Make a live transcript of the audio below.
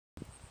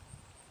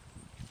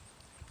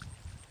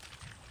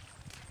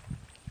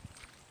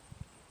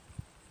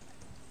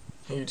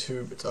Hey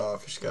YouTube, it's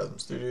Fishgasm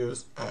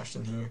Studios,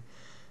 Ashton here,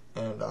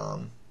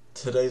 and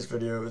today's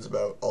video is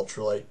about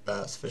ultralight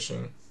bass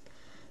fishing,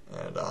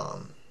 and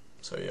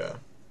so yeah,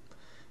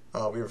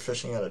 we were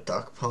fishing at a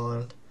duck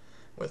pond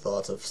with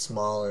lots of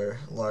smaller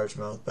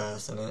largemouth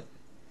bass in it,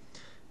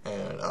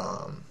 and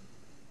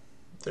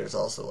there's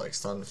also like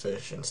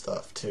sunfish and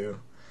stuff too,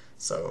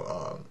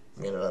 so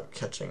we ended up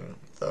catching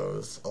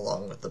those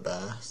along with the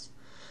bass.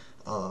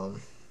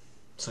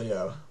 So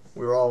yeah,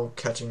 we were all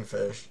catching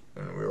fish,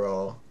 and we were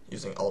all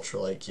using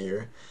ultralight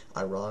gear.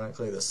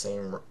 Ironically, the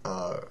same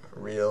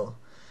reel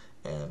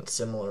and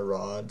similar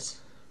rods.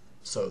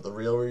 So the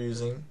reel we're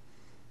using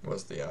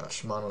was the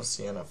Shimano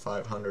Sienna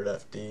 500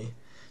 FD.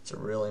 It's a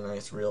really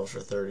nice reel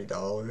for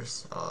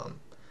 $30.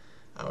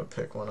 I would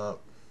pick one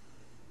up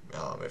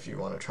if you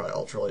want to try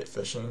ultralight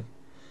fishing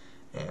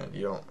and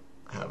you don't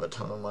have a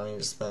ton of money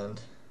to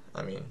spend.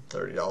 I mean,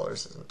 $30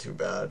 isn't too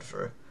bad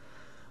for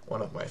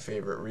one of my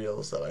favorite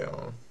reels that I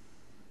own.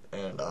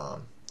 And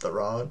the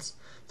rods,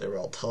 they were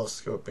all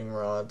telescoping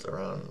rods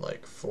around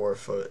like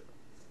 4'6",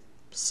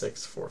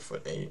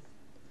 4'8",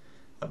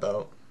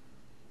 about,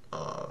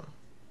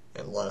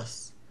 and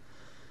less.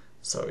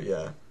 So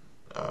yeah,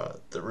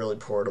 they're really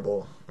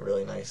portable,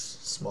 really nice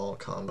small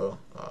combo.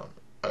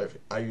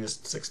 I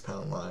used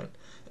 6-pound line,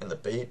 and the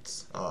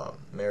baits,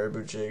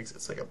 marabou jigs.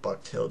 It's like a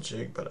bucktail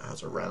jig, but it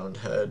has a round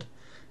head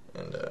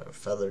and a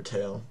feather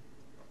tail,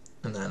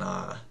 and then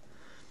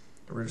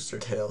rooster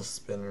tail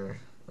spinner,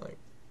 like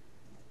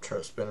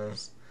trout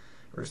spinners.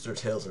 Rooster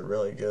tails are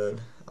really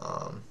good.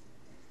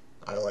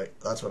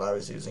 That's what I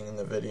was using in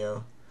the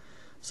video.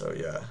 So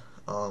yeah,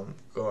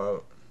 go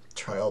out,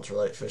 try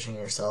ultralight fishing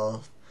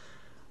yourself.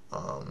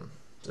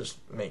 Just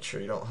make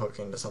sure you don't hook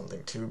into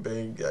something too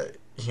big that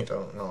you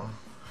don't know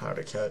how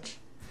to catch.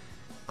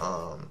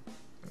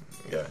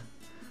 Yeah,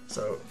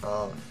 so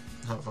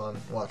have fun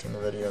watching the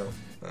video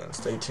and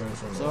stay tuned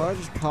for more. So I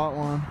just caught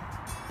one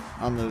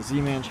on the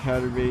Z-Man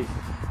chatterbait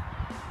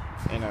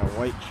and a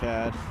white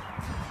shad.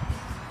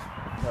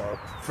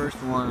 First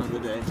one of the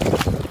day.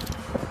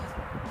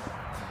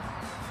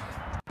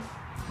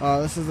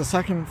 This is the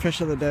second fish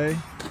of the day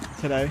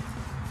today.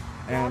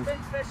 And I've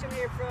been fishing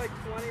here for like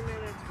 20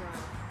 minutes, Ren.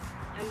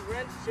 And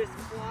wrench just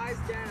flies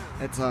down.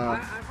 It's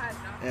I've had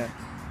nothing. yeah.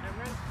 And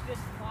wrench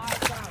just flies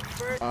down.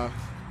 First.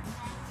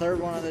 Third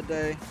one of the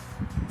day.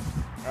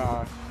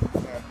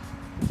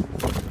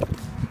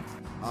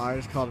 I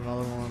just caught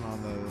another one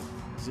on the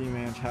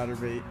Z-Man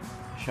chatterbait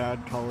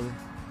shad color.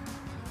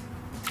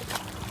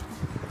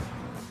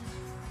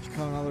 Just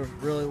caught another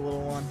really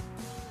little one.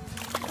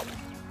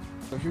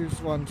 So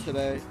here's one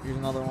today. Here's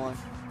another one.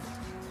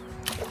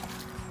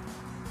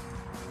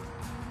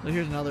 So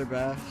here's another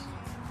bass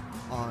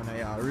on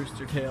a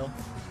rooster tail.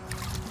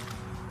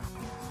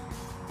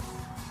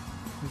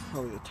 This is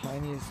probably the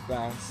tiniest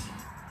bass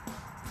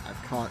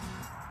I've caught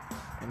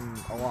in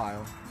a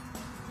while.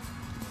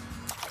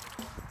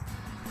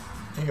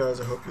 Hey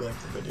guys, I hope you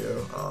liked the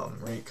video.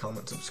 Rate,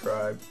 comment,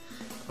 subscribe.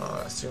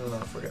 Soon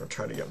enough we're going to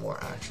try to get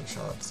more action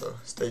shots, so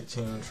stay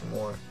tuned for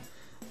more,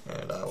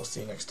 and we'll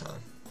see you next time.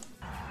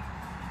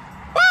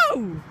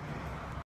 Woo!